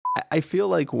I feel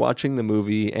like watching the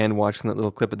movie and watching that little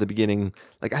clip at the beginning,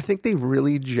 like I think they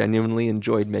really genuinely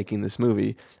enjoyed making this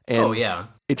movie. And Oh, yeah.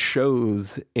 it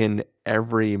shows in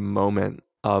every moment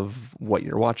of what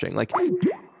you're watching. Like,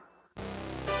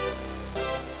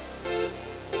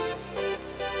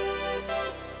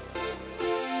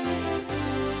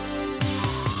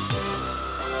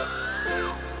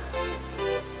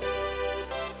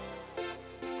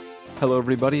 hello,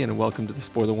 everybody, and welcome to the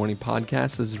Spoiler Warning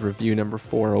Podcast. This is review number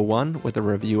 401 with a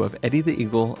review of Eddie the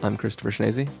Eagle. I'm Christopher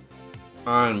Schnese.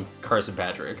 I'm Carson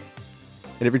Patrick.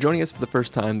 And if you're joining us for the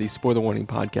first time, the Spoiler Warning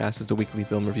Podcast is a weekly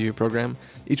film review program.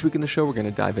 Each week in the show, we're going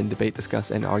to dive in, debate, discuss,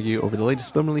 and argue over the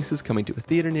latest film releases coming to a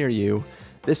theater near you.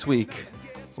 This week,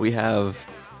 we have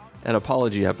an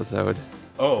apology episode.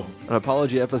 Oh. An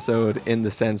apology episode in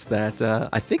the sense that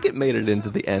I think it made it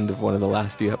into the end of one of the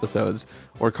last few episodes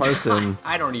where Carson...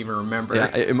 I don't even remember.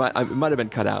 Yeah, it might have been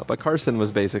cut out, but Carson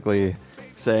was basically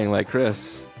saying, like,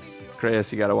 Chris,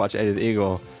 you got to watch Eddie the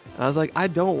Eagle. And I was like, I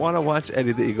don't want to watch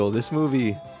Eddie the Eagle. This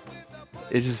movie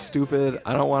is just stupid.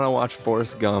 I don't want to watch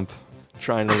Forrest Gump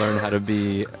trying to learn how to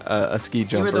be a ski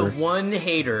jumper. You were the one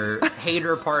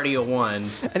hater party of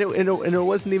one. And it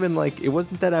wasn't even like, it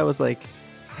wasn't that I was like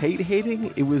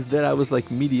hating. It was that I was like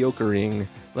mediocring.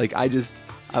 Like I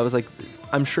was like,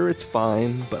 I'm sure it's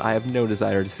fine, but I have no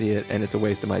desire to see it, and it's a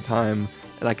waste of my time.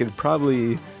 And I could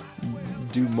probably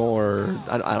do more.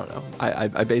 I don't know.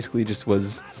 I basically just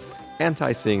was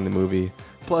anti-seeing the movie.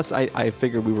 Plus, I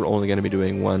figured we were only going to be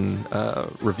doing one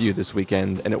review this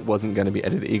weekend, and it wasn't going to be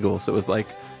Eddie the Eagle. So it was like,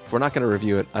 if we're not going to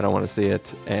review it, I don't want to see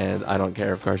it, and I don't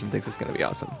care if Carson thinks it's going to be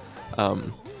awesome.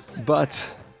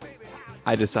 But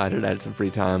I decided I had some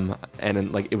free time, and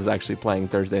it was actually playing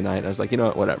Thursday night. And I was like, you know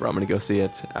what, whatever, I'm going to go see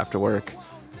it after work.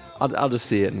 I'll just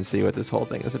see it and see what this whole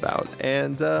thing is about.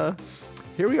 And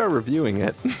here we are reviewing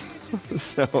it.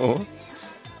 So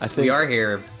I think we are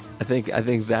here. I think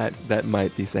that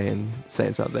might be saying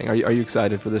something. Are you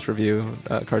excited for this review,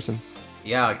 Carson?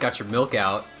 Yeah, I got your milk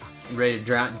out. Ready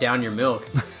to down your milk.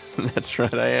 That's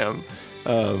right, I am.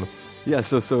 Yeah,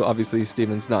 so obviously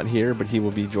Steven's not here, but he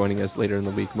will be joining us later in the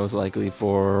week, most likely,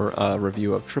 for a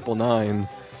review of 999,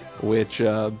 which,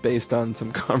 based on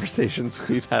some conversations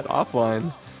we've had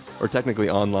offline, or technically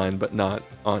online, but not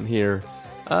on here,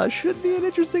 should be an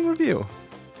interesting review.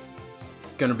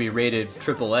 Going to be rated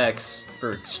XXX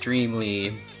for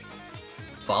extremely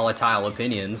volatile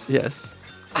opinions. Yes.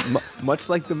 Much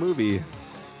like the movie,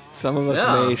 some of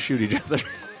us may shoot each other.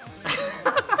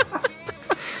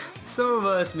 Some of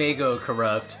us may go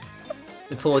corrupt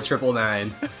and pull a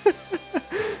 999.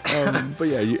 But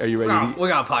yeah, are you ready? We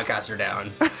got podcaster down.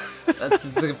 That's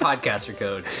the podcaster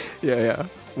code. Yeah.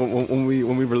 When we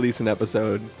release an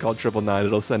episode called 999,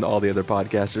 it'll send all the other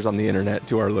podcasters on the internet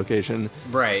to our location.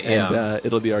 Right, and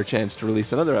it'll be our chance to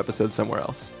release another episode somewhere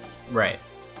else. Right.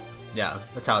 Yeah,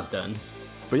 that's how it's done.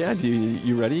 But yeah,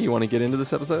 you ready? You want to get into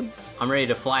this episode? I'm ready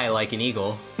to fly like an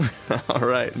eagle. All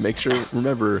right. Make sure,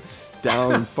 remember,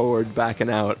 down, forward, back, and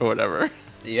out, or whatever.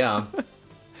 Yeah.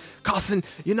 Carson,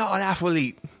 you're not an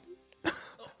athlete.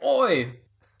 Oi!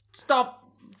 Stop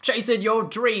chasing your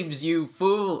dreams, you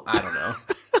fool! I don't know.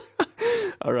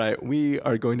 All right, we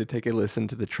are going to take a listen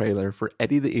to the trailer for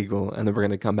Eddie the Eagle, and then we're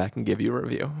going to come back and give you a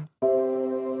review.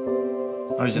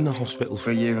 I was in the hospital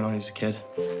for a year when I was a kid.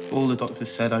 All the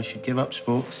doctors said I should give up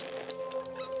sports.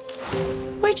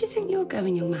 Where do you think you're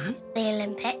going, young man? The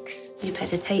Olympics. You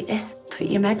better take this. Put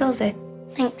your medals in.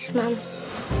 Thanks, Mum.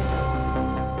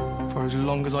 For as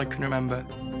long as I can remember,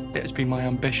 it has been my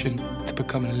ambition to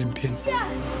become an Olympian.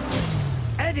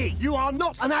 Eddie, you are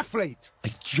not an athlete.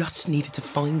 I just needed to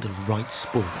find the right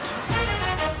sport.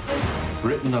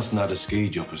 Britain hasn't had a ski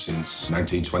jumper since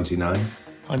 1929.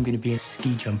 I'm going to be a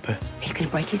ski jumper. He's going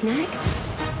to break his neck.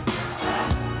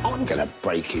 I'm gonna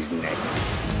break his neck.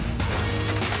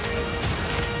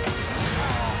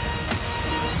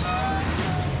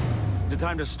 The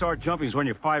time to start jumping is when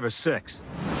you're 5 or 6.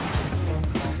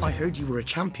 I heard you were a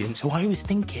champion, so I was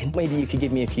thinking maybe you could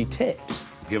give me a few tips.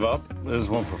 Give up? There's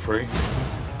one for free.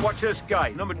 Watch this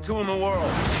guy, number 2 in the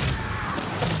world.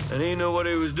 And he knew what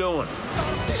he was doing.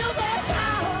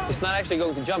 It's not actually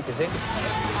going to jump, is it?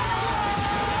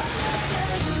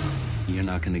 You're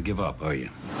not going to give up, are you?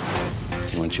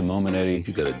 You want your moment, Eddie?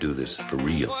 You got to do this for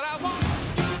real.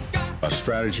 Our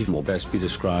strategy will best be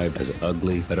described as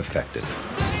ugly but effective.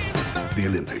 The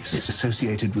Olympics is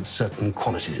associated with certain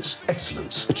qualities,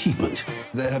 excellence, achievement.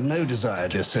 They have no desire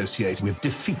to associate with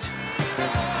defeat.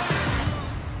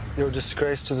 You're a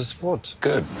disgrace to the sport.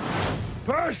 Good.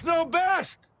 Personal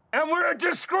best! And we're a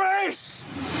disgrace!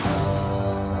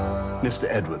 Mr.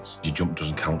 Edwards. Your jump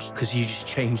doesn't count. Because you just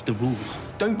changed the rules.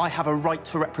 Don't I have a right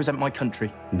to represent my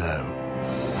country? No.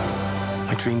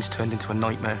 My dreams turned into a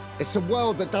nightmare. It's a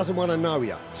world that doesn't want to know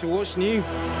you. So what's new?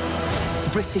 The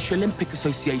British Olympic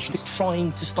Association is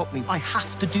trying to stop me. I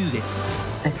have to do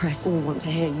this. The press all want to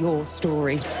hear your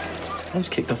story. I was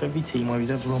kicked off every team I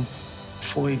was ever on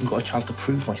before I even got a chance to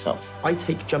prove myself. I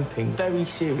take jumping very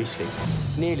seriously,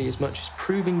 nearly as much as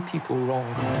proving people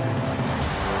wrong.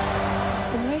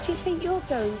 And where do you think you're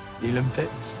going? The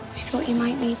Olympics. I thought you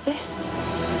might need this.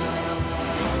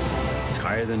 It's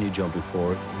higher than you jumping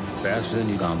forward, faster than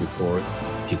you've gone before.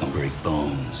 You can break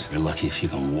bones. You're lucky if you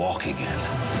can walk again.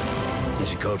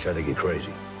 As your coach, I think you're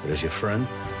crazy. But as your friend,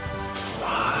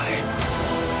 fly.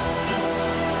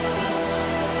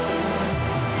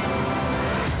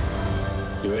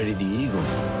 You're Eddie the Eagle.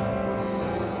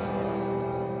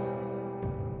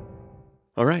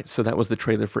 All right, so that was the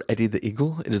trailer for Eddie the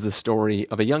Eagle. It is the story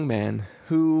of a young man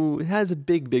who has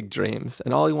big dreams,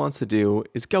 and all he wants to do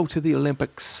is go to the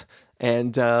Olympics.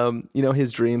 And,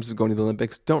 his dreams of going to the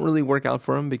Olympics don't really work out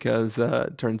for him because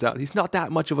it turns out he's not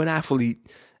that much of an athlete.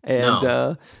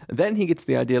 And then he gets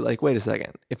the idea, like, wait a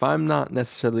second, if I'm not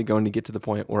necessarily going to get to the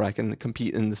point where I can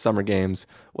compete in the summer games,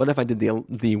 what if I did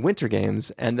the winter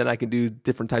games and then I could do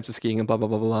different types of skiing and blah, blah,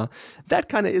 blah, blah, blah. That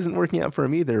kind of isn't working out for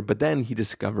him either. But then he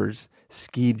discovers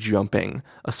ski jumping,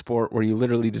 a sport where you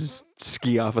literally just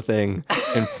ski off a thing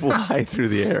and fly through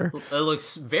the air. It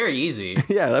looks very easy.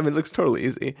 Yeah, I mean, it looks totally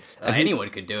easy. Anyone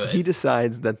could do it. He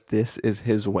decides that this is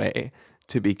his way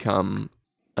to become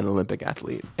an Olympic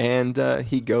athlete, and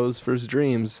he goes for his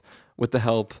dreams with the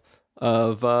help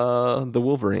of the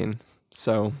Wolverine.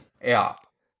 So, yeah,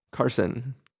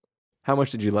 Carson, how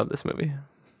much did you love this movie?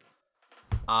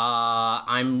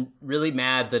 I'm really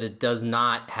mad that it does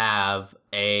not have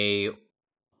a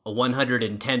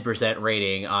 110%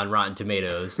 rating on Rotten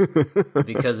Tomatoes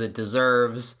because it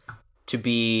deserves to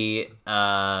be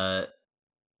that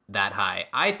high.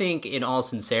 I think, in all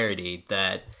sincerity,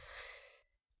 that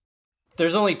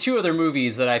there's only two other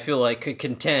movies that I feel like could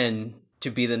contend to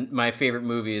be my favorite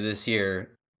movie of this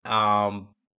year. But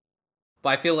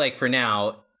I feel like for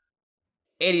now,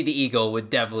 Eddie the Eagle would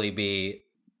definitely be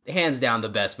hands down the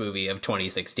best movie of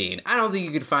 2016. I don't think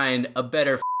you could find a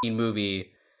better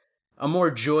movie, a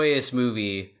more joyous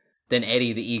movie than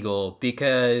Eddie the Eagle,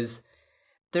 because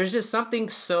there's just something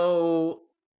so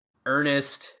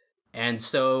earnest and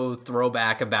so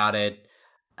throwback about it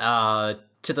to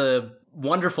the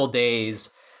wonderful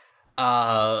days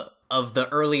of the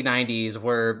early 90s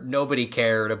where nobody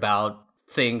cared about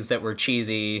things that were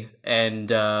cheesy and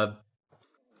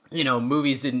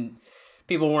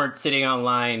people weren't sitting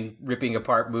online ripping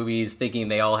apart movies thinking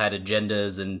they all had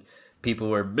agendas and people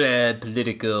were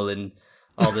political and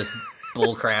all this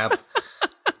bull crap.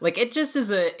 Like, it just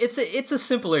is it's a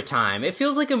simpler time. It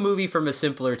feels like a movie from a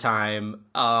simpler time,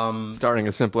 starring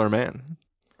a simpler man.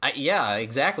 Yeah,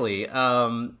 exactly.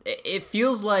 It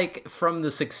feels like from the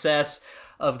success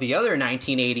of the other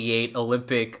 1988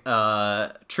 Olympic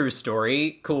true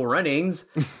story, Cool Runnings,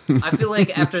 I feel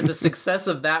like after the success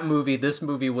of that movie, this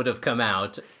movie would have come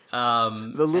out.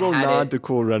 The little nod to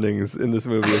Cool Runnings in this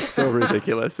movie is so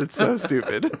ridiculous. It's so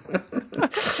stupid.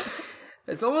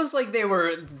 It's almost like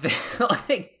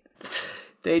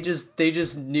They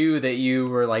just knew that you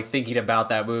were like thinking about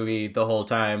that movie the whole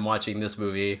time watching this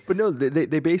movie. But no,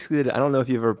 they basically did. I don't know if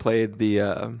you've ever played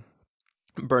the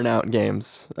Burnout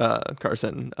games,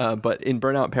 Carson, but in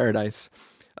Burnout Paradise,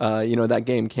 that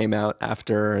game came out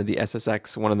after the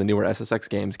SSX, one of the newer SSX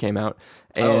games came out.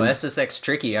 And SSX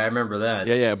Tricky, I remember that.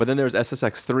 Yeah, but then there was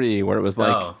SSX 3 where it was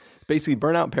like, basically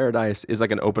Burnout Paradise is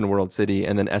like an open world city,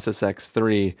 and then SSX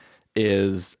 3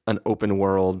 is an open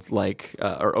world,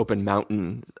 or open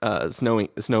mountain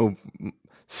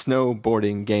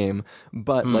snowboarding game.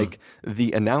 But like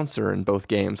the announcer in both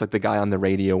games, like the guy on the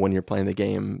radio when you're playing the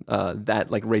game,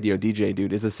 that like radio DJ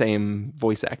dude is the same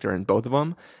voice actor in both of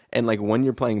them. And like when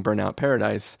you're playing Burnout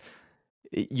Paradise,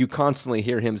 you constantly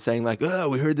hear him saying like, "Oh,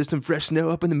 we heard there's some fresh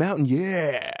snow up in the mountain,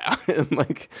 yeah." And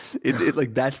like it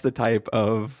like that's the type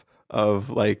of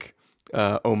like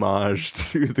homage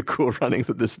to the Cool Runnings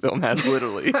that this film has,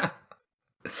 literally.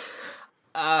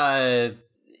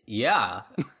 Yeah.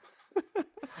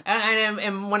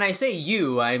 and when I say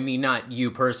you, I mean not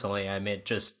you personally. I meant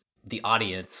just the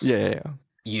audience. Yeah.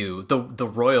 You, the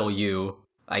royal you,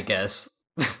 I guess.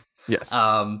 Yes.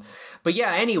 But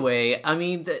yeah. Anyway, I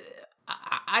mean,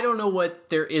 I don't know what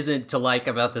there isn't to like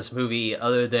about this movie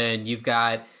other than you've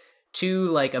got two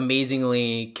like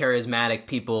amazingly charismatic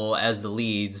people as the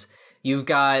leads. You've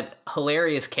got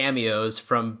hilarious cameos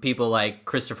from people like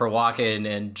Christopher Walken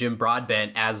and Jim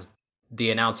Broadbent as the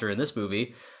announcer in this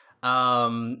movie.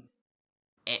 And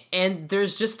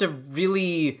there's just a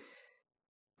really,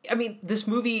 I mean, this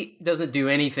movie doesn't do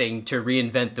anything to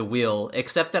reinvent the wheel,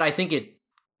 except that I think it,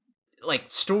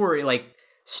 story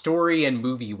and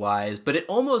movie wise, but it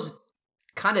almost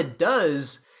kind of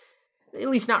does, at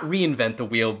least not reinvent the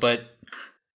wheel, but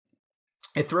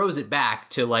it throws it back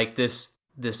to like this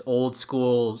old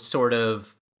school sort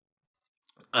of,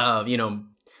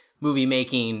 movie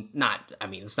making.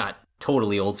 It's not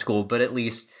totally old school, but at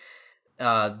least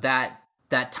that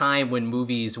time when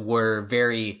movies were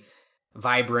very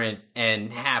vibrant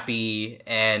and happy,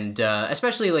 and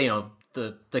especially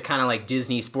the kind of like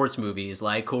Disney sports movies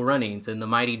like Cool Runnings and The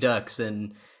Mighty Ducks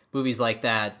and movies like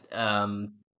that,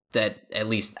 that at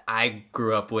least I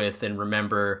grew up with and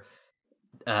remember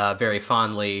very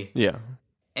fondly. Yeah.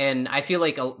 And I feel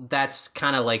like that's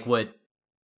kind of like what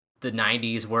the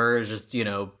 90s were, just,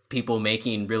 people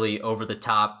making really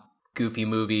over-the-top, goofy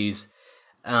movies,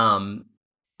 and,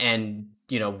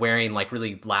 wearing, like,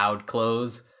 really loud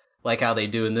clothes, like how they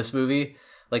do in this movie.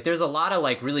 Like, there's a lot of,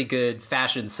 like, really good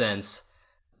fashion sense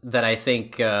that I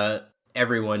think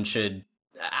everyone should...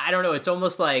 I don't know, it's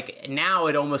almost like... Now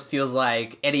it almost feels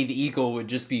like Eddie the Eagle would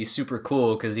just be super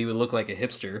cool because he would look like a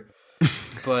hipster.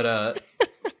 But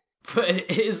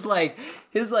his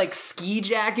ski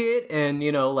jacket and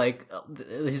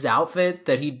his outfit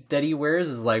that he wears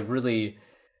is like really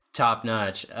top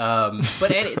notch.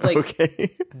 But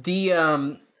okay.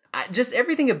 Just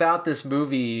everything about this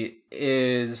movie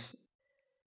is,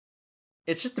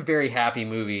 it's just a very happy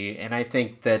movie, and I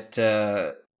think that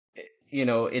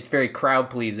it's very crowd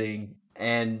pleasing,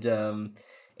 and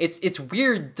it's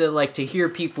weird to hear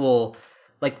people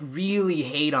like really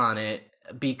hate on it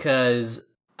because.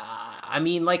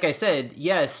 Like I said,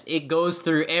 yes, it goes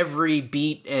through every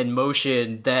beat and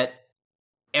motion that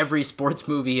every sports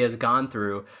movie has gone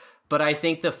through. But I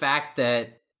think the fact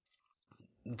that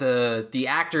the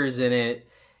actors in it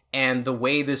and the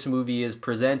way this movie is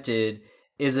presented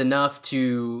is enough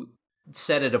to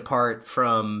set it apart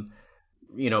from,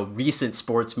 recent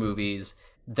sports movies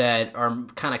that are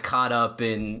kind of caught up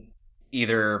in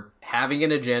either having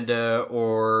an agenda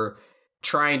or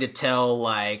trying to tell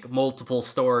like multiple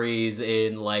stories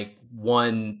in like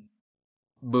one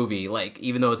movie, like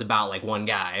even though it's about like one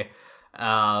guy.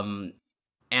 And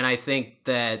I think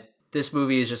that this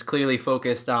movie is just clearly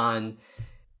focused on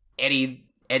Eddie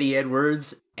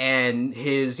Edwards and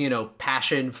his,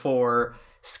 passion for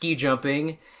ski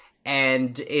jumping.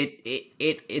 And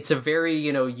it's a very,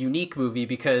 unique movie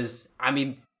because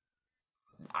I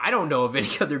don't know of any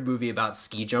other movie about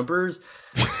ski jumpers.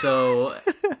 So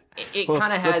it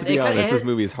kind of has... Let's be honest, this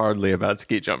movie is hardly about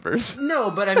ski jumpers.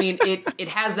 No, but it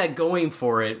has that going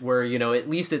for it where, at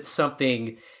least it's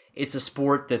something... It's a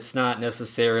sport that's not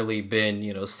necessarily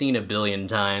been, seen a billion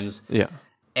times. Yeah.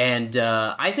 And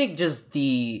I think just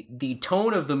the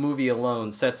tone of the movie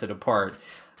alone sets it apart.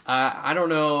 I don't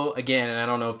know, again, and I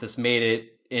don't know if this made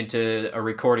it into a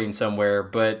recording somewhere,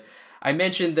 but I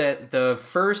mentioned that the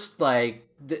first, by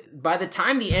the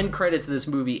time the end credits of this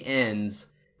movie ends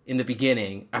in the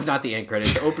beginning, not the end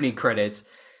credits, the opening credits,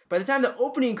 by the time the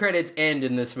opening credits end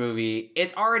in this movie,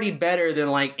 it's already better than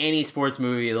any sports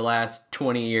movie of the last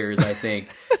 20 years, I think.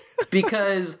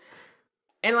 Because,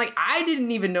 and I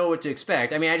didn't even know what to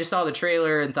expect. I just saw the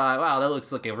trailer and thought, wow, that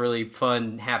looks like a really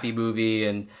fun, happy movie,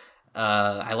 and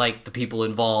I like the people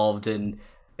involved, and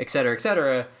et cetera, et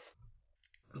cetera.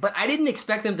 But I didn't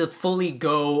expect them to fully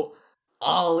go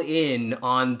all in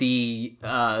on the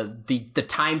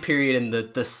time period and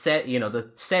the set,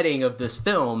 the setting of this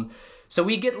film. So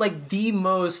we get the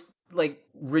most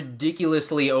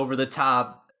ridiculously over the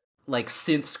top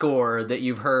synth score that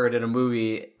you've heard in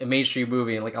a mainstream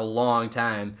movie in a long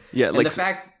time. Yeah, and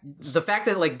the fact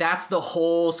that that's the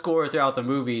whole score throughout the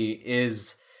movie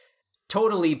is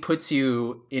totally puts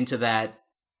you into that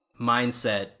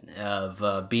mindset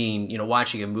of being,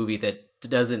 watching a movie that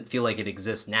doesn't feel like it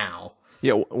exists now.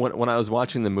 Yeah, when I was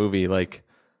watching the movie,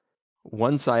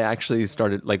 once I actually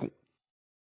started,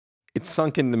 it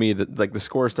sunk into me that the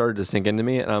score started to sink into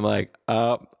me, and I'm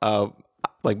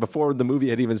before the movie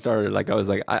had even started, I was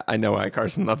I know why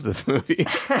Carson loves this movie.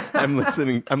 I'm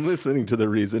listening to the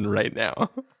reason right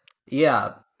now.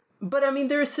 Yeah. But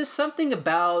there's just something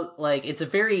about it's a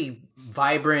very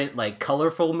vibrant,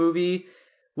 colorful movie,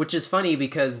 which is funny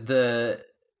because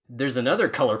there's another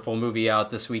colorful movie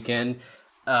out this weekend,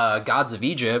 Gods of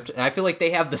Egypt, and I feel like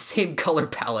they have the same color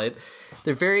palette.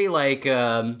 They're very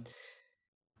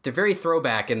they're very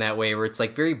throwback in that way, where it's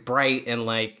very bright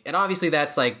and obviously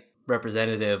that's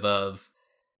representative of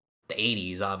the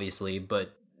 80s, obviously,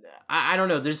 but I don't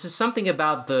know. There's just something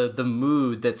about the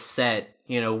mood that's set,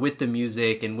 with the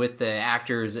music and with the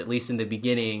actors, at least in the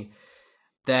beginning,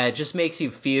 that just makes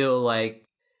you feel like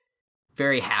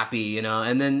very happy,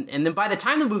 and then by the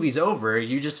time the movie's over,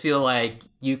 you just feel like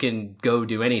you can go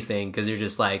do anything because you're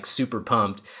just like super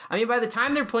pumped. I mean, by the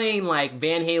time they're playing like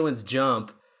Van Halen's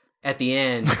Jump at the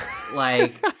end,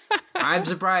 like I'm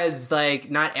surprised,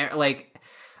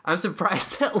 I'm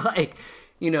surprised that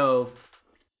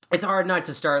it's hard not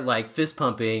to start like fist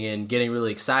pumping and getting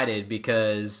really excited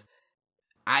because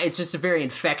it's just a very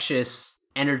infectious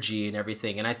energy and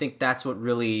everything. And I think that's what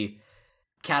really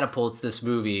catapults this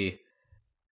movie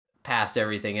past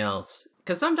everything else.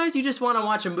 Because sometimes you just want to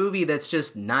watch a movie that's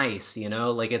just nice,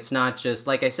 like it's not just,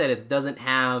 like I said, it doesn't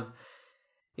have,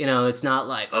 it's not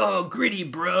like, oh, gritty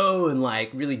bro, and like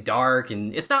really dark,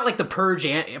 and it's not like the Purge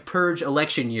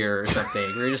election year or something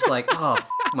where you're just like, oh,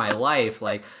 my life,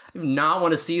 like I do not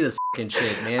want to see this fucking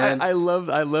shit, man. I love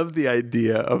the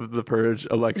idea of the Purge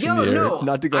election year. No,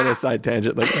 not to go on a side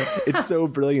tangent, like it's so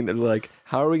brilliant. They're like,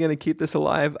 how are we going to keep this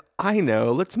alive? I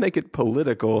know, let's make it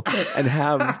political and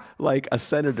have like a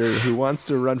senator who wants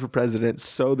to run for president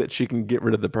so that she can get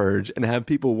rid of the Purge, and have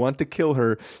people want to kill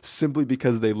her simply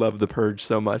because they love the Purge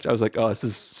so much. I was like, oh, this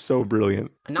is so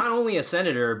brilliant. Not only a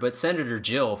senator, but Senator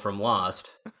Jill from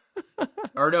Lost.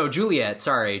 Or no, Juliet.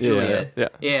 Sorry, Juliet.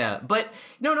 Yeah. But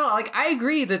no, like I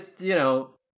agree that,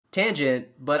 tangent,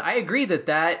 but I agree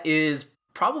that is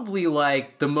probably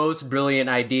like the most brilliant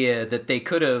idea that they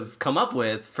could have come up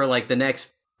with for like the next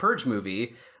Purge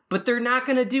movie, but they're not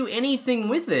going to do anything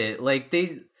with it. Like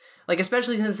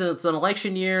especially since it's an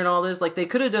election year and all this, like they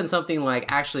could have done something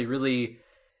like actually really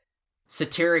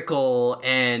satirical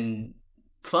and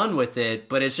fun with it,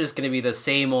 but it's just going to be the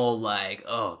same old like,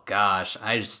 oh gosh,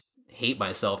 I just hate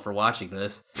myself for watching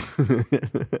this.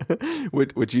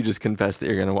 Which you just confessed that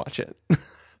you're going to watch it.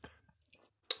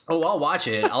 Oh, I'll watch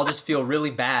it. I'll just feel really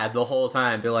bad the whole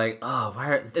time. Be like, oh,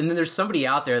 why? And then there's somebody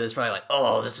out there that's probably like,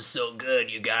 oh, this is so good,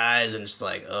 you guys, and just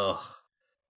like, oh,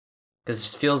 because it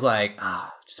just feels like,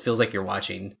 you're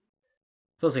watching.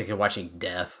 Feels like you're watching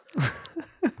death.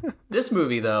 This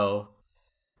movie, though,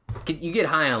 you get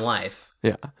high on life.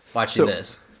 Yeah, watching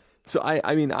this. So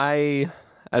I mean,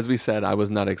 as we said, I was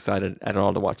not excited at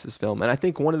all to watch this film, and I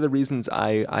think one of the reasons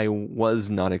I was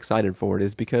not excited for it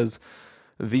is because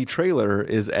the trailer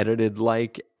is edited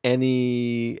like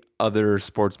any other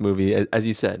sports movie, as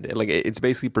you said. Like it's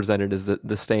basically presented as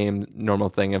the same normal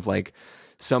thing of like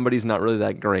somebody's not really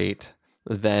that great,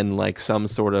 then like some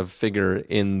sort of figure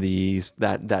in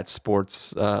that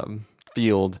sports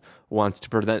field wants to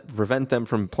prevent them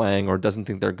from playing or doesn't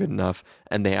think they're good enough,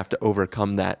 and they have to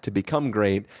overcome that to become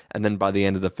great. And then by the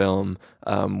end of the film,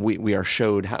 we are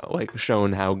shown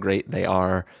how great they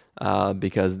are.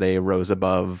 Because they rose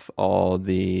above all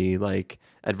the like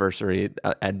adversity,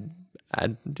 what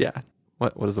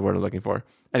is the word I'm looking for?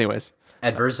 Anyways,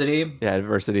 adversity. Yeah,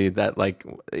 adversity. That like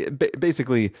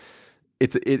basically,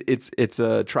 it's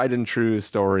a tried and true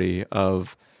story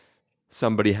of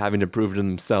somebody having to prove to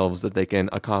themselves that they can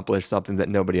accomplish something that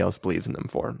nobody else believes in them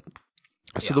for.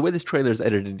 So the way this trailer is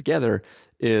edited together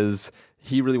is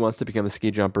he really wants to become a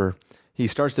ski jumper. He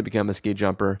starts to become a ski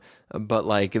jumper, but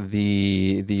like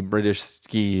the British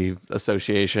Ski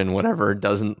Association, whatever,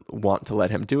 doesn't want to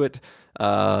let him do it.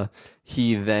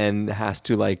 He then has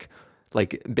to like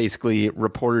basically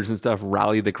reporters and stuff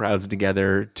rally the crowds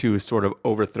together to sort of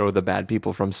overthrow the bad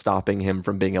people from stopping him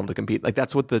from being able to compete. Like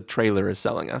that's what the trailer is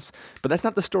selling us, but that's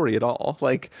not the story at all.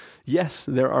 Like, yes,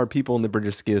 there are people in the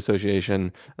British Ski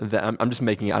Association that I'm just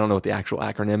making, I don't know what the actual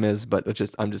acronym is, but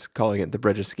I'm just calling it the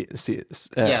British Ski.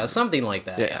 Something like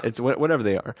that. Yeah, it's whatever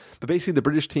they are. But basically the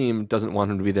British team doesn't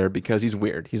want him to be there because he's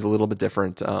weird. He's a little bit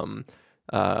different.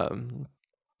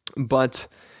 But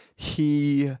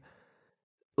he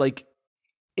like,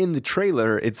 in the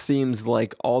trailer, it seems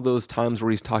like all those times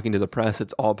where he's talking to the press,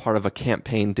 it's all part of a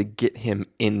campaign to get him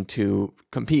in to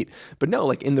compete. But no,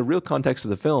 like in the real context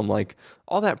of the film, like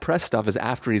all that press stuff is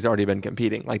after he's already been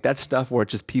competing. Like that's stuff where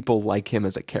it's just people like him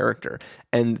as a character.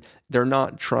 And they're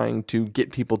not trying to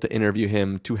get people to interview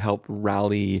him to help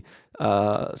rally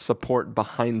support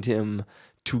behind him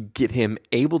to get him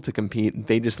able to compete.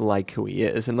 They just like who he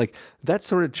is. And like that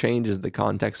sort of changes the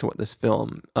context of what this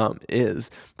film is.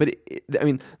 But I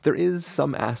mean, there is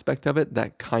some aspect of it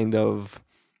that kind of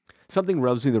something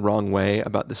rubs me the wrong way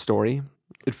about the story.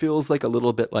 It feels like a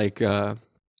little bit like,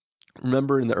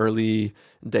 remember in the early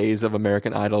days of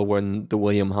American Idol when the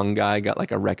William Hung guy got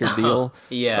like a record deal?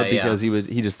 Because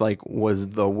he just like was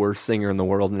the worst singer in the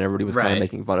world and everybody was kind of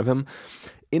making fun of him.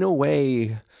 In a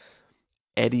way,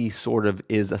 Eddie sort of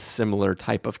is a similar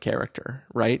type of character,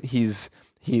 right? He's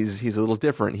he's a little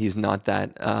different. He's not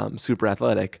that super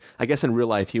athletic. I guess in real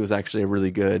life he was actually a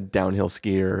really good downhill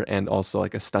skier and also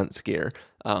like a stunt skier.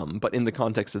 But in the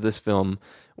context of this film,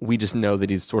 we just know that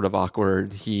he's sort of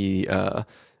awkward. He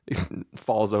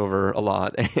falls over a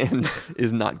lot and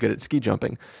is not good at ski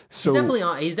jumping. So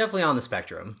he's definitely on the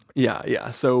spectrum.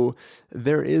 Yeah. So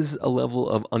there is a level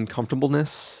of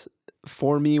uncomfortableness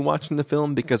for me watching the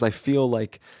film because I feel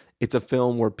like it's a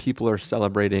film where people are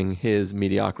celebrating his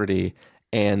mediocrity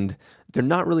and they're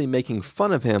not really making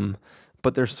fun of him,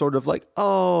 but they're sort of like,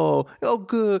 oh,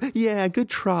 good. Yeah, good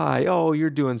try. Oh, you're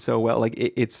doing so well. Like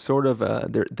it's sort of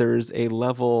there's a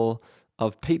level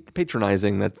of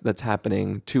patronizing that's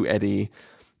happening to Eddie,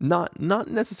 not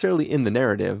necessarily in the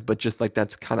narrative, but just like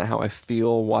that's kind of how I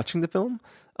feel watching the film.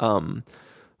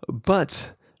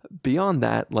 But beyond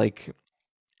that, like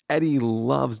Eddie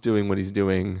loves doing what he's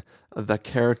doing. The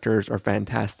characters are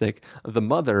fantastic. The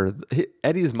mother,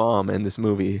 Eddie's mom in this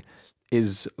movie,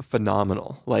 is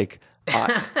phenomenal. Like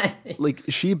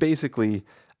she basically,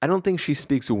 I don't think she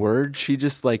speaks a word. She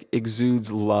just like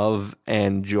exudes love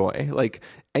and joy. Like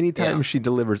anytime she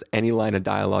delivers any line of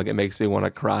dialogue, it makes me want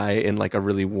to cry in like a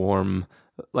really warm,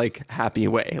 like happy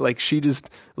way. Like she just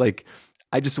like,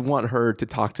 I just want her to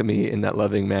talk to me in that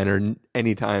loving manner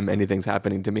anytime anything's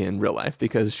happening to me in real life,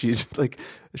 because she's like,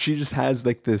 she just has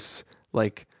like this,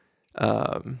 like,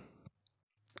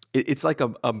 it's like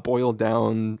a boiled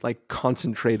down, like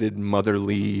concentrated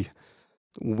motherly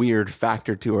weird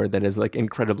factor to her that is like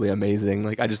incredibly amazing.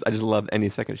 Like I just loved any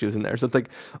second she was in there. So it's like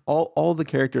all the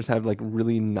characters have like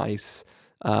really nice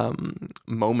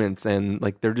moments, and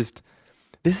like this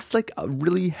is like a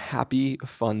really happy,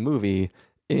 fun movie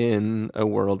in a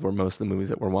world where most of the movies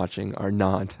that we're watching are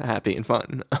not happy and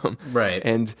fun. Right.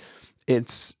 And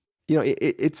it's, you know,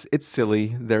 it's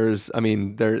silly. There is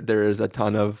a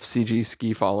ton of CG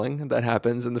ski falling that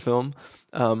happens in the film.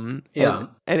 And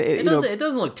it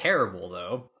doesn't look terrible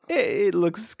though. It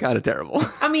looks kind of terrible.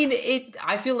 I mean,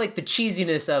 I feel like the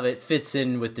cheesiness of it fits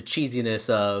in with the cheesiness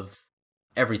of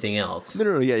everything else.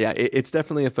 No, yeah. It's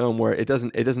definitely a film where it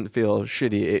doesn't feel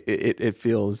shitty. It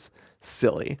feels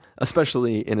silly,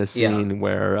 especially in a scene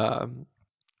where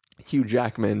Hugh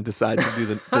Jackman decides to do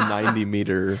the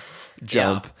 90-meter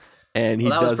jump, and he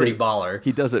does pretty it. Baller.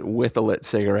 He does it with a lit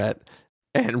cigarette,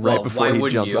 and right before he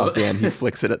jumps off the end, he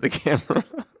flicks it at the camera.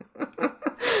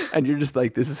 And you're just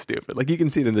like, this is stupid. Like you can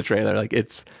see it in the trailer. Like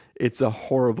it's a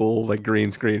horrible like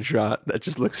green screen shot that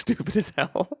just looks stupid as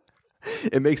hell.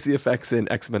 It makes the effects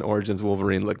in X-Men Origins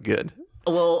Wolverine look good.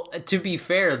 Well, to be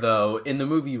fair, though, in the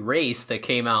movie Race that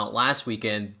came out last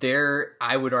weekend, there,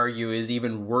 I would argue, is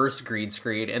even worse green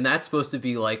screen, and that's supposed to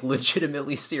be, like,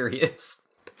 legitimately serious.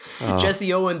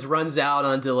 Jesse Owens runs out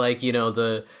onto, like, you know,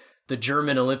 the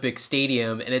German Olympic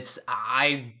Stadium, and it's,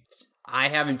 I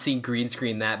haven't seen green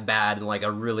screen that bad in, like,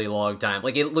 a really long time.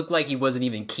 Like, it looked like he wasn't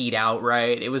even keyed out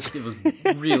right. It was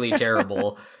really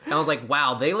terrible. And I was like,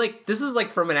 wow, this is, like,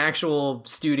 from an actual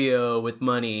studio with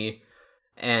money.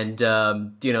 And,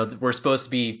 you know, we're supposed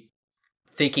to be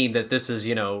thinking that this is,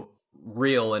 you know,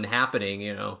 real and happening,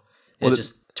 you know. It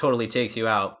just totally takes you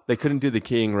out. They couldn't do the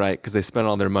keying right because they spent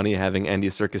all their money having Andy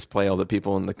Serkis play all the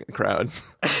people in the crowd.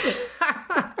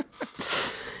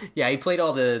 Yeah, he played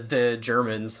all the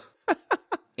Germans.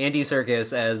 Andy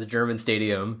Serkis as German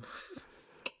Stadium.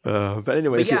 But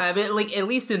anyway. But yeah, I mean, like, at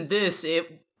least in this,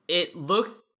 it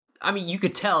looked, I mean, you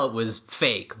could tell it was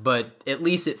fake, but at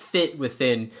least it fit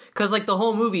within, because, like, the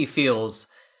whole movie feels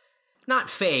not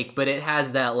fake, but it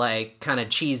has that, like, kind of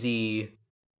cheesy,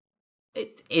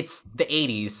 it's the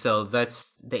 80s, so the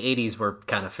 80s were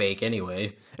kind of fake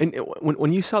anyway. And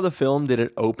when you saw the film, did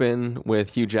it open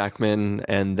with Hugh Jackman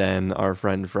and then our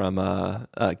friend from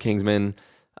Kingsman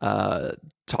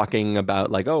talking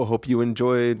about like, oh, hope you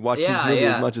enjoyed watching this movie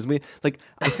as much as me. Like,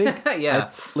 I think,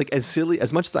 like as silly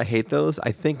as much as I hate those,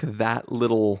 I think that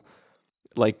little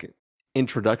like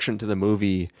introduction to the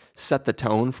movie set the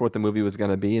tone for what the movie was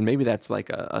going to be, and maybe that's like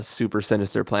a super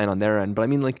sinister plan on their end. But I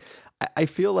mean, like, I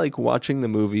feel like watching the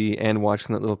movie and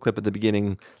watching that little clip at the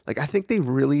beginning, like I think they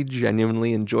really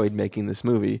genuinely enjoyed making this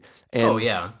movie, and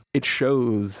it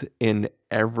shows in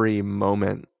every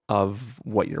moment of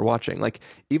what you're watching. Like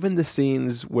even the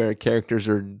scenes where characters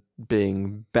are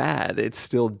being bad, it's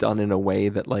still done in a way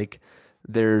that like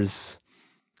there's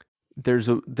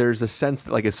a sense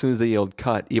that like as soon as they yelled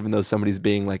cut, even though somebody's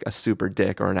being like a super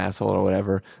dick or an asshole or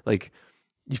whatever, like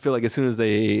you feel like as soon as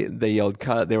they yelled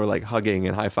cut, they were like hugging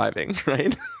and high-fiving,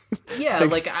 right? Yeah,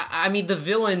 like I mean the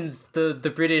villains,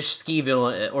 the British ski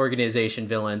villain organization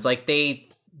villains, like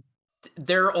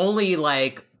they're only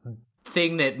like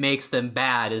thing that makes them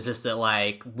bad is just that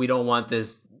like we don't want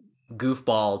this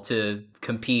goofball to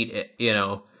compete,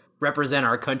 represent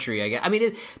our country, I guess. I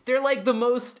mean, they're like the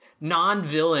most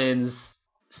non-villains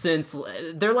since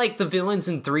they're like the villains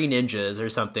in Three Ninjas or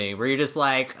something, where you're just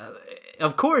like,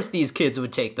 of course these kids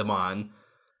would take them on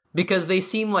because they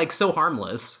seem like so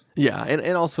harmless. Yeah,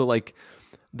 and also like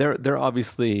they're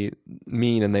obviously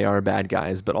mean and they are bad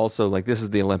guys, but also like this is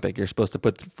the Olympic. You're supposed to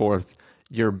put forth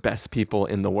your best people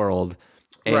in the world,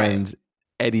 and right.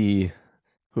 Eddie,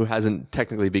 who hasn't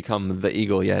technically become the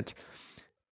Eagle yet,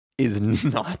 is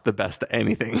not the best at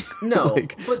anything. No,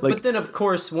 but then of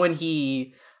course when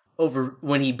he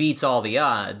beats all the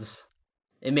odds,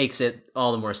 it makes it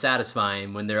all the more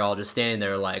satisfying when they're all just standing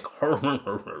there like.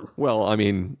 Well, I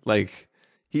mean, like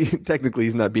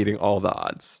he's not beating all the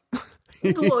odds.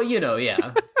 Well,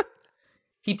 yeah.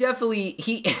 He definitely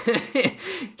he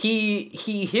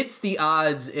hits the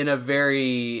odds in a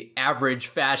very average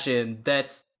fashion.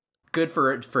 That's good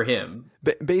for him.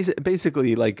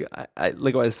 Basically, like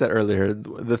what I said earlier,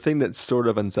 the thing that sort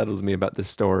of unsettles me about this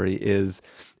story is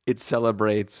it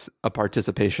celebrates a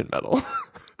participation medal.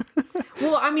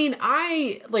 Well, I mean,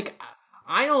 I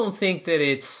don't think that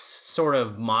it's sort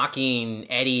of mocking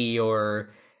Eddie or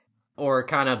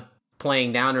kind of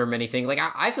playing down or anything. Like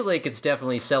I feel like it's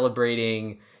definitely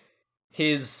celebrating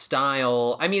his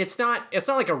style. I mean, it's not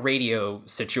like a radio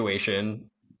situation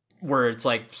where it's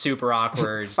like super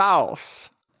awkward. False.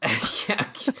 Yeah,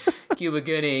 Cuba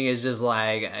Gooding is just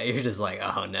like, you're just like,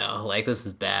 oh no, like this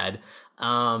is bad.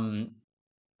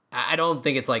 I don't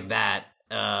think it's like that.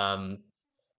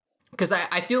 Because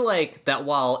I feel like that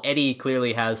while Eddie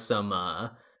clearly has some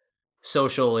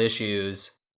social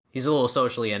issues, he's a little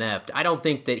socially inept. I don't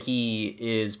think that he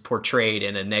is portrayed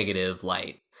in a negative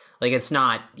light. Like, it's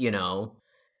not,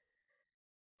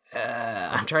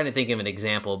 I'm trying to think of an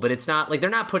example, but it's not like they're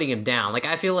not putting him down. Like,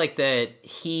 I feel like that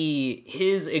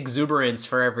his exuberance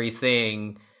for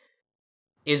everything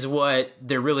is what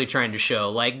they're really trying to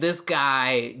show. Like, this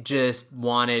guy just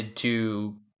wanted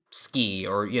to ski,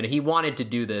 or, he wanted to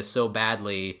do this so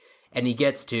badly, and he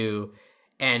gets to,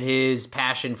 and his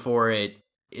passion for it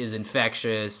is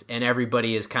infectious, and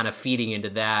everybody is kind of feeding into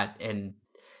that. And,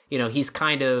 he's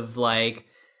kind of like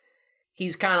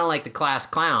the class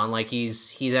clown. Like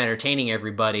he's entertaining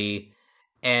everybody.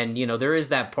 And, there is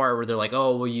that part where they're like,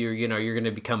 oh, well, you're going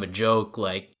to become a joke.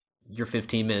 Like your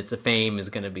 15 minutes of fame is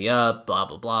going to be up, blah,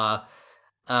 blah, blah.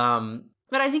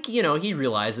 But I think, he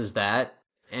realizes that.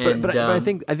 And, but I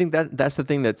think that's the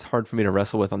thing that's hard for me to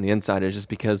wrestle with on the inside, is just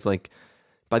because, like,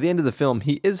 by the end of the film,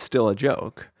 he is still a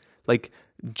joke. Like,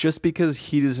 just because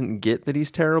he doesn't get that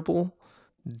he's terrible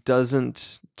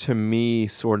doesn't, to me,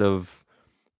 sort of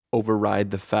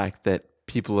override the fact that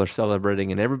people are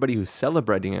celebrating, and everybody who's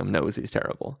celebrating him knows he's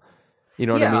terrible. You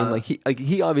know what I mean? Like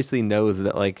he obviously knows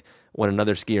that, like, when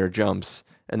another skier jumps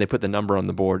and they put the number on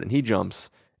the board, and he jumps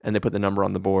and they put the number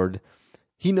on the board,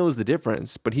 he knows the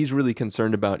difference, but he's really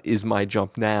concerned about, is my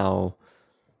jump now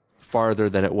farther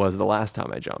than it was the last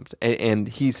time I jumped? And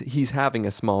he's having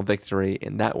a small victory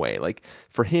in that way. Like,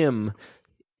 for him,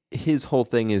 his whole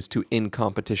thing is to, in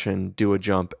competition, do a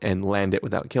jump and land it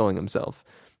without killing himself.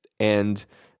 And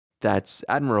that's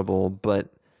admirable,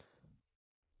 but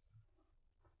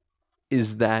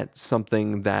is that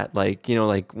something that, like,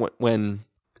 like when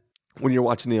you're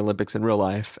watching the Olympics in real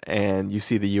life and you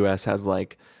see the U.S. has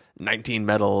like 19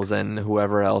 medals and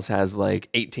whoever else has like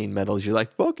 18 medals, you're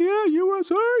like, fuck yeah,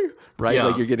 USA, right? Yeah.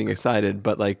 Like, you're getting excited.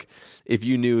 But like, if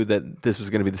you knew that this was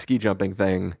going to be the ski jumping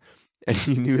thing and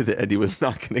you knew that Eddie was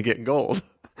not going to get gold,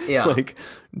 yeah, like,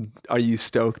 are you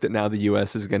stoked that now the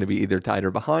US is going to be either tied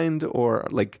or behind? Or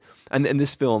like, and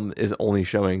this film is only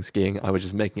showing skiing. I was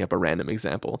just making up a random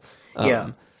example.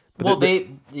 Yeah. Well,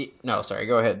 no, sorry,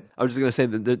 go ahead. I was just going to say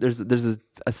that there's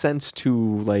a sense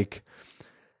to, like,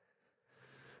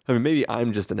 I mean, maybe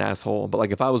I'm just an asshole, but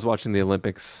like, if I was watching the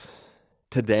Olympics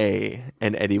today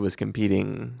and Eddie was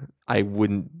competing, I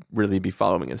wouldn't really be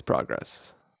following his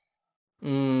progress.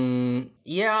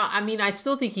 Yeah, I mean, I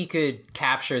still think he could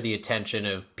capture the attention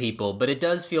of people, but it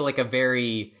does feel like it's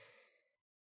very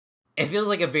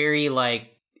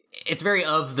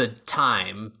of the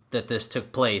time that this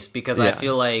took place, because I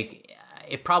feel like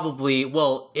it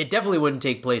definitely wouldn't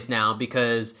take place now,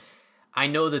 because I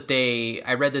know that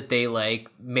I read that they like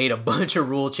made a bunch of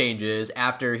rule changes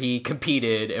after he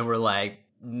competed and were like,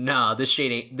 nah, this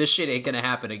shit ain't gonna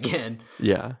happen again.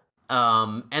 Yeah.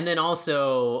 And then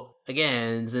also,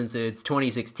 again, since it's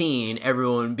 2016,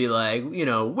 everyone would be like,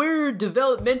 we're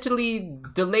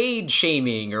developmentally delayed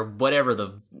shaming, or whatever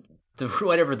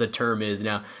whatever the term is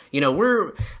now.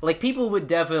 We're like, people would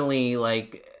definitely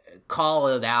like call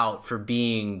it out for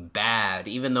being bad,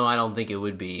 even though I don't think it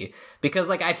would be. Because,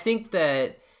 like, I think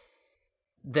that,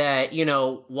 you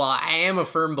know, while I am a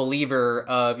firm believer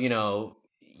of, you know,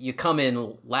 you come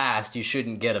in last, you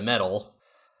shouldn't get a medal.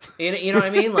 You know what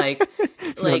I mean? Like,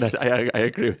 no, I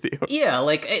agree with you. Yeah,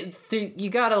 like, you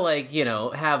gotta, like, you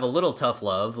know, have a little tough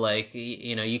love. Like,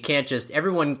 you know, you can't just,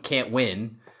 everyone can't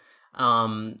win.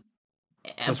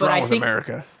 What's wrong with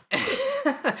America?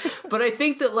 But I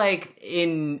think that, like,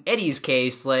 in Eddie's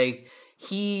case, like,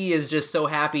 he is just so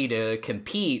happy to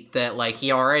compete that, like,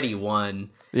 he already won.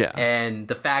 Yeah. And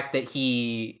the fact that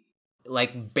he,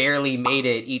 like, barely made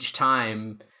it each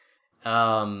time,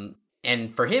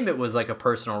 and for him it was, like, a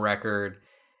personal record,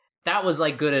 that was,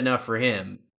 like, good enough for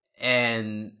him.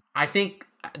 And I think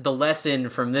the lesson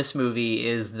from this movie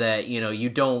is that, you know, you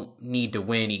don't need to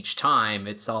win each time.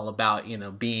 It's all about, you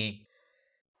know, being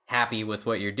happy with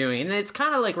what you're doing. And it's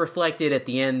kind of, like, reflected at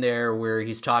the end there where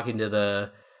he's talking to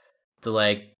the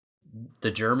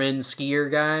German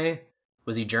skier guy.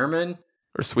 Was he German?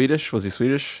 Or Swedish? Was he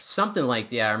Swedish? Something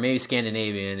like, yeah, or maybe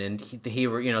Scandinavian. And he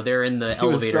were, you know, they're in the he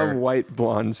elevator. Was some white,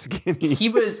 blonde, skinny. He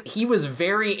was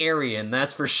very Aryan,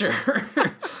 that's for sure.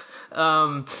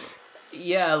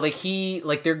 Yeah,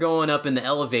 like they're going up in the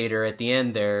elevator at the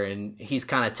end there, and he's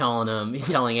kind of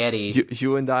telling Eddie,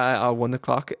 you and I are 1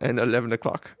 o'clock and 11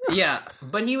 o'clock. Yeah,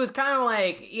 but he was kind of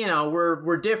like, you know,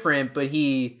 we're different, but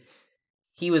he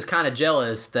was kind of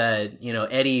jealous that, you know,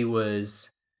 Eddie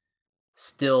was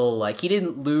still, like, he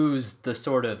didn't lose the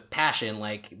sort of passion.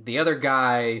 Like, the other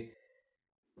guy,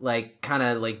 like, kind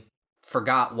of, like,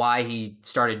 forgot why he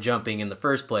started jumping in the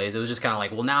first place. It was just kind of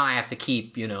like, well, now I have to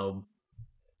keep, you know,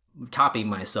 topping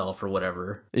myself or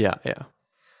whatever. Yeah.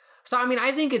 So, I mean,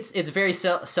 I think it's very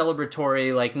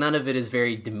celebratory. Like, none of it is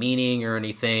very demeaning or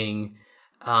anything.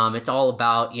 It's all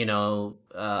about, you know,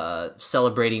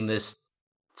 celebrating this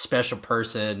special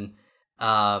person.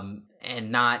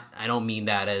 And not, I don't mean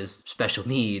that as special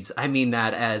needs. I mean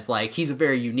that as, like, he's a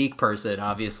very unique person,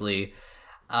 obviously.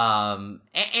 And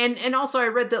also I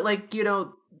read that, like, you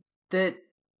know, that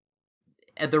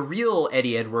the real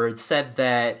Eddie Edwards said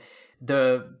that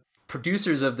the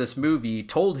producers of this movie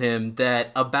told him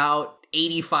that about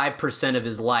 85% of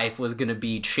his life was going to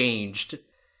be changed,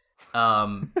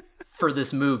 for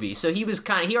this movie. So he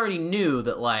already knew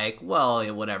that, like, well,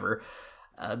 whatever,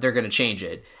 they're going to change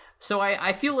it. So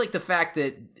I feel like the fact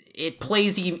that it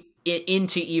plays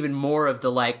into even more of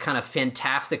the, like, kind of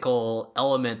fantastical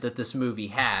element that this movie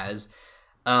has.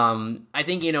 I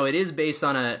think, you know, it is based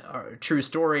on a true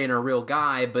story and a real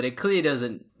guy, but it clearly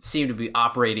doesn't seem to be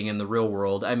operating in the real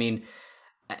world. I mean,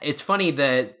 it's funny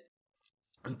that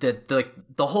the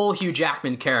whole Hugh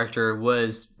Jackman character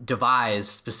was devised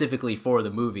specifically for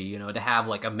the movie, you know, to have,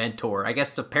 like, a mentor. I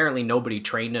guess apparently nobody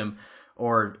trained him,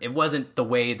 or it wasn't the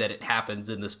way that it happens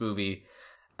in this movie.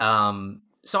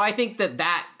 So I think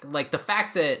that, like, the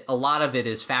fact that a lot of it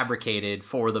is fabricated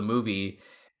for the movie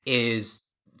is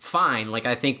fine. Like,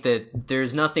 I think that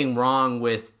there's nothing wrong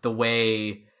with the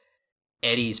way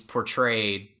Eddie's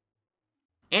portrayed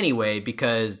anyway,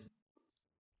 because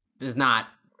it's not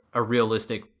a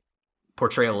realistic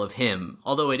portrayal of him,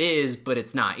 although it is, but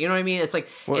it's not, you know what I mean? It's like,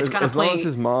 well, it's kind of playing, as long as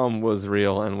his mom was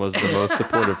real and was the most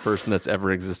supportive person that's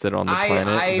ever existed on the planet,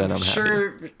 then I'm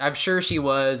happy. I'm sure she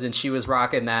was, and she was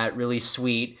rocking that really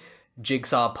sweet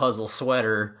jigsaw puzzle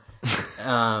sweater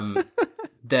that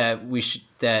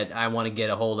I want to get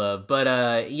a hold of.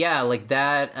 But yeah, like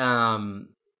that,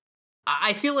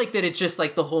 I feel like that it's just,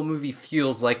 like, the whole movie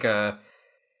feels like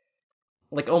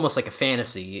almost like a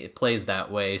fantasy. It plays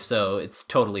that way, so it's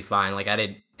totally fine. Like, I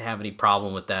didn't have any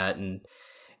problem with that, and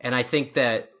I think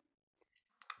that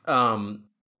going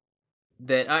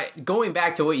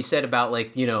back to what you said about,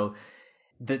 like, you know,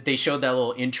 that they showed that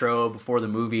little intro before the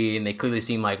movie, and they clearly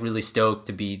seemed, like, really stoked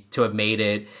to have made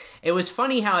it. It was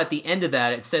funny how at the end of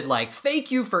that it said, like, thank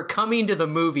you for coming to the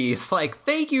movies. Like,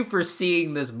 thank you for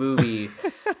seeing this movie.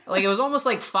 Like, it was almost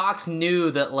like Fox knew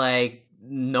that, like,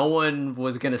 no one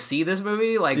was gonna see this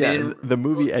movie. Like, yeah, they didn't... the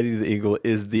movie Eddie the Eagle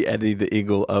is the Eddie the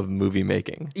Eagle of movie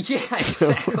making. Yeah,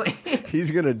 exactly. So he's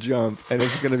gonna jump, and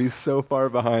it's gonna be so far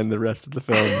behind the rest of the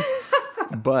films,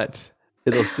 but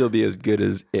it'll still be as good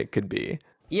as it could be.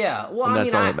 Yeah, well, and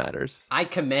that's all that matters. I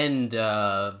commend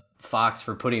Fox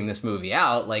for putting this movie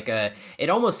out. Like, it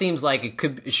almost seems like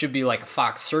it should be like a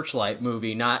Fox Searchlight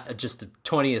movie, not just a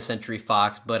 20th Century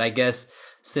Fox. But I guess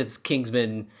since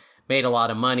Kingsman made a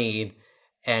lot of money,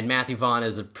 and Matthew Vaughn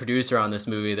is a producer on this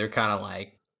movie, they're kind of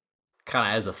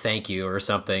as a thank you or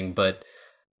something, but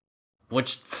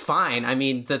which, fine. I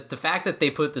mean, the fact that they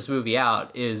put this movie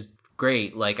out is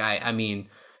great. Like, I mean,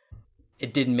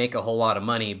 it didn't make a whole lot of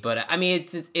money. But I mean,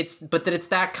 it's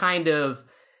that kind of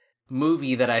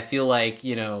movie that I feel like,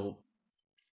 you know,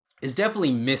 is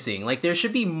definitely missing. Like, there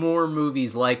should be more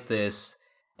movies like this,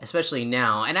 especially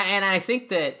now. And I think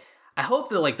that, I hope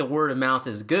that, like, the word of mouth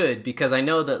is good, because I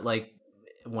know that, like,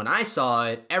 when I saw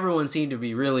it, everyone seemed to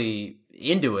be really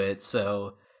into it.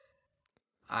 So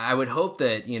I would hope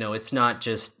that, you know, it's not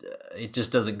just, it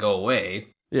just doesn't go away.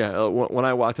 Yeah, when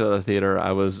I walked out of the theater,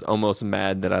 I was almost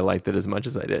mad that I liked it as much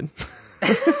as I did.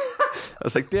 I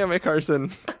was like, damn it,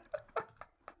 Carson.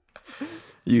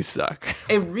 You suck.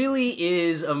 It really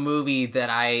is a movie that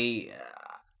I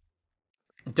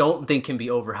don't think can be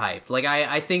overhyped. Like,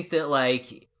 I think that,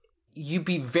 like, you'd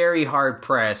be very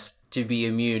hard-pressed to be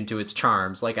immune to its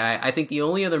charms. Like, I think the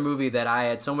only other movie that I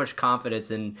had so much confidence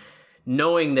in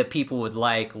knowing that people would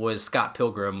like was Scott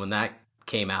Pilgrim when that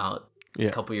came out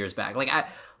a couple years back. Like,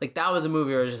 that was a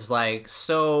movie where it was just, like,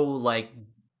 so, like,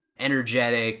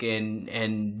 energetic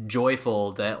and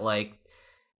joyful that, like,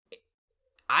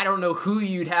 I don't know who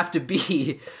you'd have to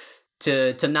be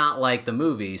to not like the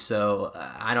movie. So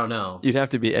I don't know. You'd have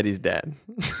to be Eddie's dad.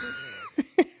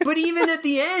 But even at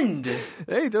the end,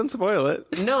 hey, don't spoil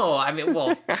it. No, I mean,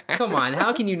 well, come on.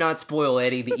 How can you not spoil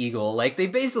Eddie the Eagle? Like, they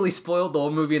basically spoiled the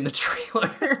whole movie in the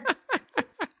trailer.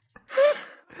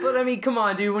 But I mean, come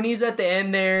on, dude. When he's at the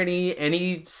end there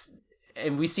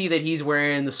and we see that he's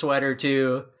wearing the sweater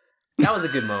too. That was a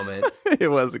good moment. It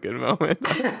was a good moment.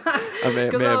 I may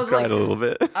have cried a little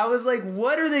bit. I was like,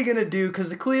 what are they going to do?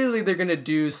 Because clearly they're going to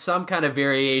do some kind of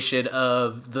variation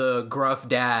of the gruff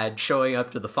dad showing up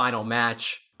to the final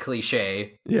match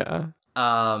cliche. Yeah.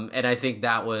 And I think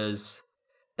that was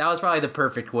probably the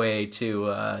perfect way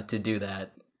to do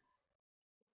that.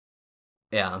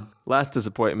 Yeah. Last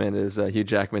disappointment is Hugh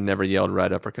Jackman never yelled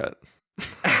right uppercut.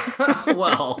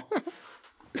 Well...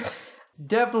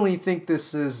 Definitely think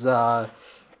this is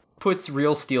puts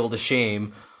Real Steel to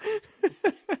shame.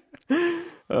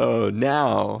 Oh,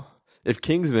 now if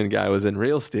Kingsman guy was in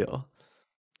Real Steel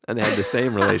and they had the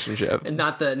same relationship, and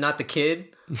not the kid,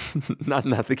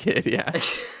 not the kid, yeah.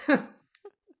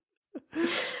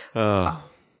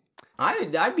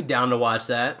 I'd be down to watch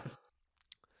that.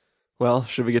 Well,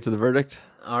 should we get to the verdict?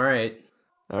 All right,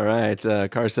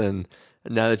 Carson.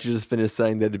 Now that you just finished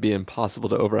saying that it'd be impossible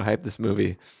to overhype this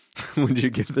movie, would you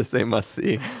give this a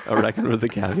must-see, a recommend with a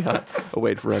caveat, a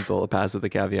wait for rental, a pass with a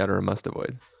caveat, or a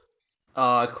must-avoid?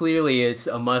 Clearly it's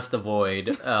a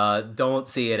must-avoid. Don't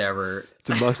see it ever. It's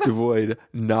a must-avoid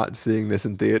not seeing this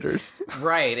in theaters.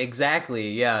 Right,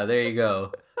 exactly. Yeah, there you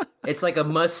go. It's like a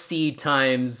must-see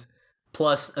times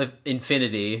plus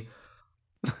infinity.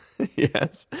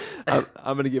 Yes. I'm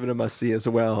going to give it a must-see as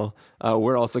well.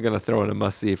 We're also going to throw in a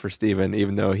must-see for Steven,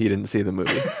 even though he didn't see the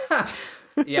movie.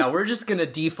 Yeah, we're just going to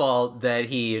default that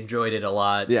he enjoyed it a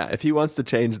lot. Yeah, if he wants to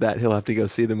change that, he'll have to go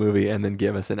see the movie and then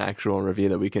give us an actual review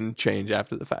that we can change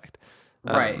after the fact.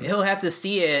 Right. He'll have to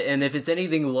see it, and if it's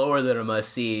anything lower than a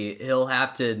must-see, he'll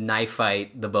have to knife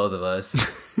fight the both of us.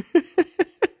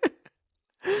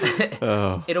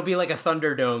 Oh. It'll be like a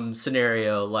Thunderdome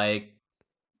scenario, like,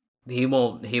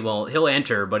 he'll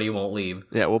enter, but he won't leave.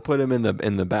 Yeah, we'll put him in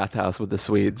the bathhouse with the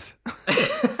Swedes.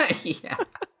 Yeah.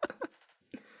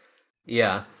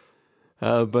 Yeah.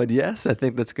 But yes, I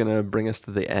think that's going to bring us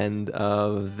to the end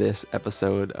of this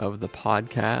episode of the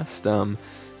podcast.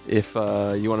 If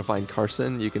you want to find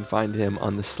Carson, you can find him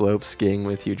on the slope skiing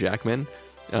with Hugh Jackman.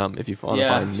 If you want to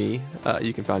find me,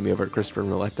 you can find me over at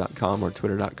ChristopherInRealLife.com or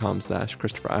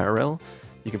Twitter.com/ChristopherIRL.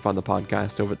 You can find the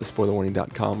podcast over at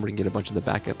thespoilerwarning.com where you can get a bunch of the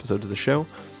back episodes of the show.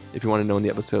 If you want to know when the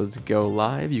episodes go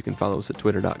live, you can follow us at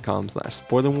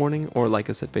Twitter.com/spoilerwarning or like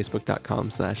us at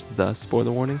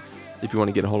Facebook.com/thespoilerwarning. If you want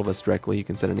to get a hold of us directly, you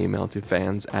can send an email to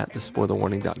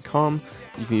fans@thespoilerwarning.com.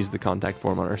 You can use the contact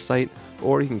form on our site,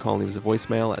 or you can call and leave us a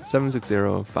voicemail at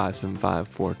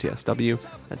 760-575-4TSW.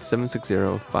 That's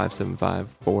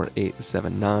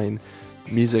 760-575-4879.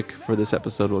 Music for this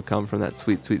episode will come from that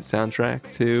sweet, sweet soundtrack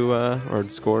or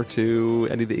score to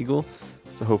Eddie the Eagle.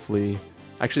 So hopefully,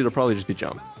 actually, it'll probably just be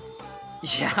Jump.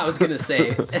 Yeah, I was going to say,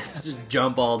 it's just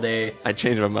Jump all day. I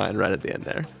changed my mind right at the end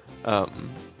there.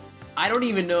 I don't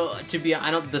even know,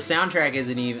 the soundtrack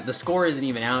isn't even, the score isn't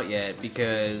even out yet,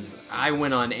 because I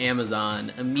went on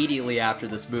Amazon immediately after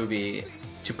this movie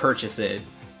to purchase it,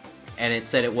 and it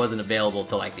said it wasn't available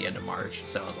till like the end of March,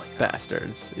 so I was like,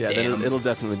 bastards. Yeah, then it'll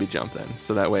definitely be Jump then,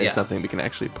 so that way it's something we can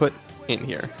actually put in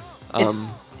here.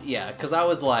 Yeah, because I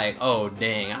was like, oh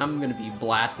dang, I'm going to be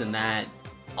blasting that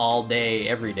all day,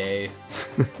 every day.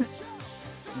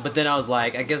 But then I was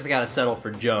like, I guess I got to settle for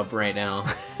Jump right now.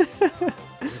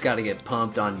 Just got to get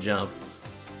pumped on Jump.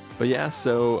 But yeah,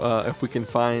 so if we can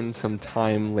find some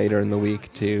time later in the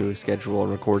week to schedule a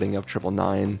recording of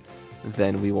 999,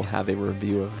 then we will have a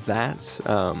review of that.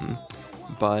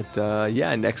 But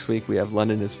yeah, next week we have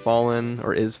London Is Fallen,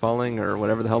 or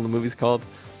whatever the hell the movie's called.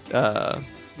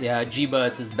 Yeah,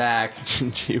 G-Butts is back.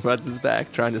 G-Butts is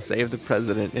back, trying to save the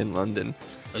president in London.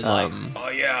 He's like, oh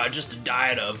yeah, just a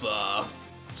diet of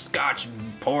scotch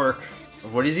and pork.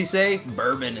 What does he say?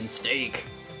 Bourbon and steak.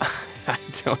 I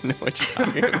don't know what you're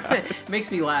talking about. It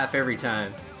makes me laugh every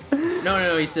time.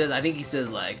 No, he says, I think he says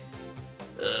like,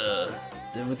 so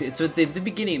at the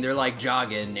beginning, they're like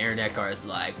jogging, and Aaron Eckhart's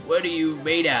like, what are you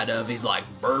made out of? He's like,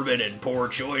 bourbon and poor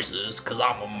choices, because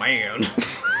I'm a man.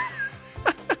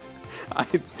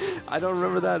 I don't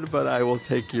remember that, but I will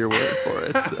take your word for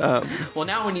it. Well,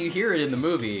 now when you hear it in the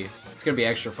movie, it's going to be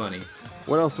extra funny.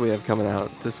 What else do we have coming out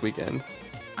this weekend?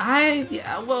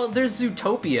 Well, there's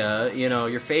Zootopia,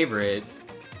 your favorite,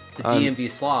 the DMV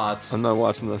Sloths. I'm not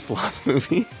watching the sloth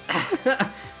movie.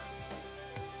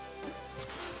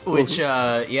 Which,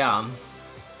 yeah.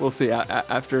 We'll see.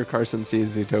 After Carson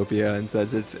sees Zootopia and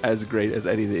says it's as great as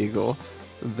Eddie the Eagle,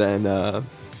 then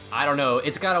I don't know.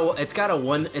 It's got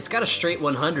a straight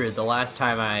 100 the last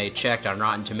time I checked on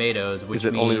Rotten Tomatoes, which is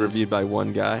it means, only reviewed by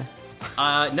one guy?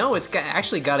 No, it's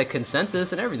actually got a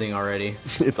consensus and everything already.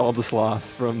 It's all the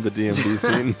sloths from the DMV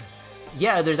scene.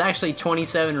 Yeah, there's actually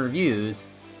 27 reviews,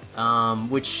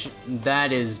 which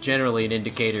that is generally an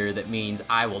indicator that means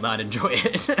I will not enjoy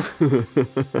it. So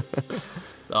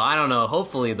I don't know.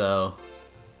 Hopefully, though,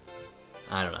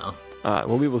 I don't know.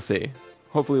 Well, we will see.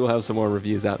 Hopefully we'll have some more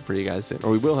reviews out for you guys soon.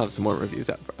 Or we will have some more reviews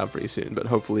out for you soon, but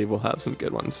hopefully we'll have some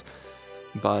good ones.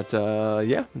 But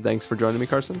yeah, thanks for joining me,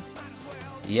 Carson.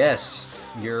 Yes,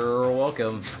 you're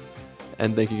welcome.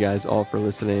 And thank you guys all for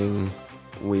listening.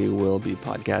 We will be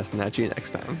podcasting at you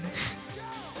next time.